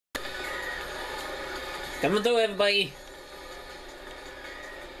Coming through, everybody.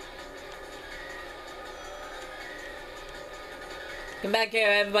 Come back here,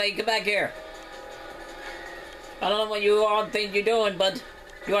 everybody. Come back here. I don't know what you all think you're doing, but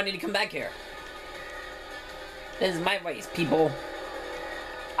you all need to come back here. This is my race, people.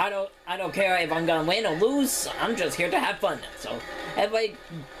 I don't care if I'm gonna win or lose. I'm just here to have fun. So, everybody,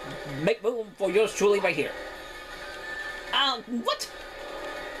 make room for yours truly right here. What?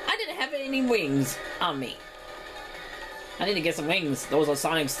 I didn't have any wings on me. I need to get some wings. Those are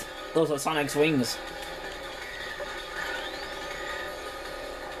Sonic's wings.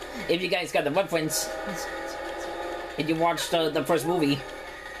 If you guys got the reference, if you watched the first movie.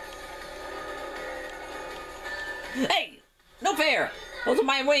 Hey! No fair! Those are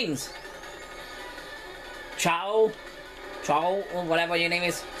my wings! Chao, or whatever your name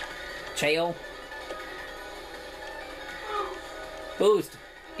is. Chao. Boost!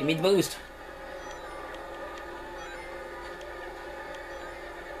 Give me the boost.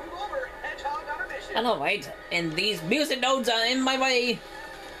 Move over, Hedgehog on a mission. I know, right? And these music notes are in my way.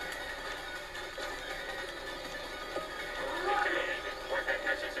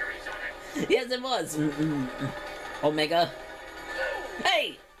 Yes, it was. Omega.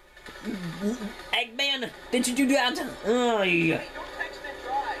 Hey! Eggman, did you do that? Hey, don't text and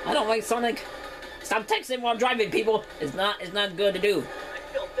drive. I don't like Sonic. Stop texting while driving, people. It's not good to do.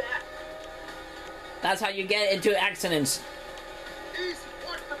 I feel bad. That's how you get into accidents. Easy,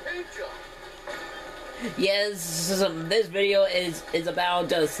 watch the paint job. Yes, this video is about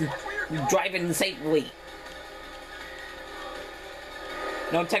driving safely.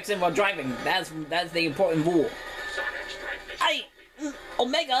 No texting while driving. That's the important rule. Hey,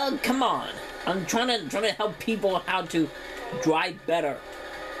 Omega, come on! I'm trying to help people how to drive better.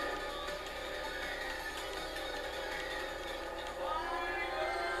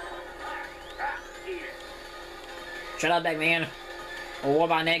 Shut up, Eggman. Or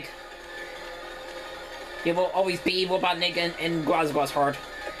Robotnik. You will always be Robotnik in Grozgo's heart.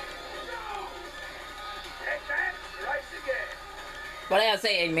 What did I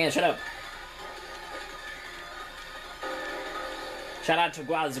say, Eggman? Shut up. Shout out to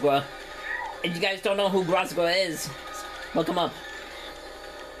Grozgor. If you guys don't know who Grozgor is, look him up.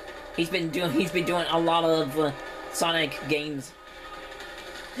 He's been doing a lot of Sonic games.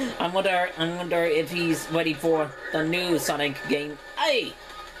 I wonder if he's ready for the new Sonic game. Hey!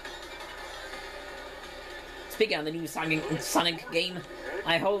 Speaking of the new Sonic game,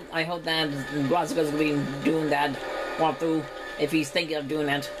 I hope that Grozgor's gonna be doing that walkthrough. If he's thinking of doing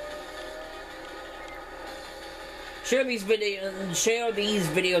that, share these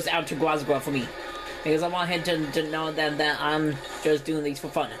videos out to Grozgor for me, because I want him to know that I'm just doing these for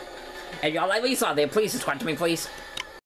fun. If y'all like what you saw there, please subscribe to me, please.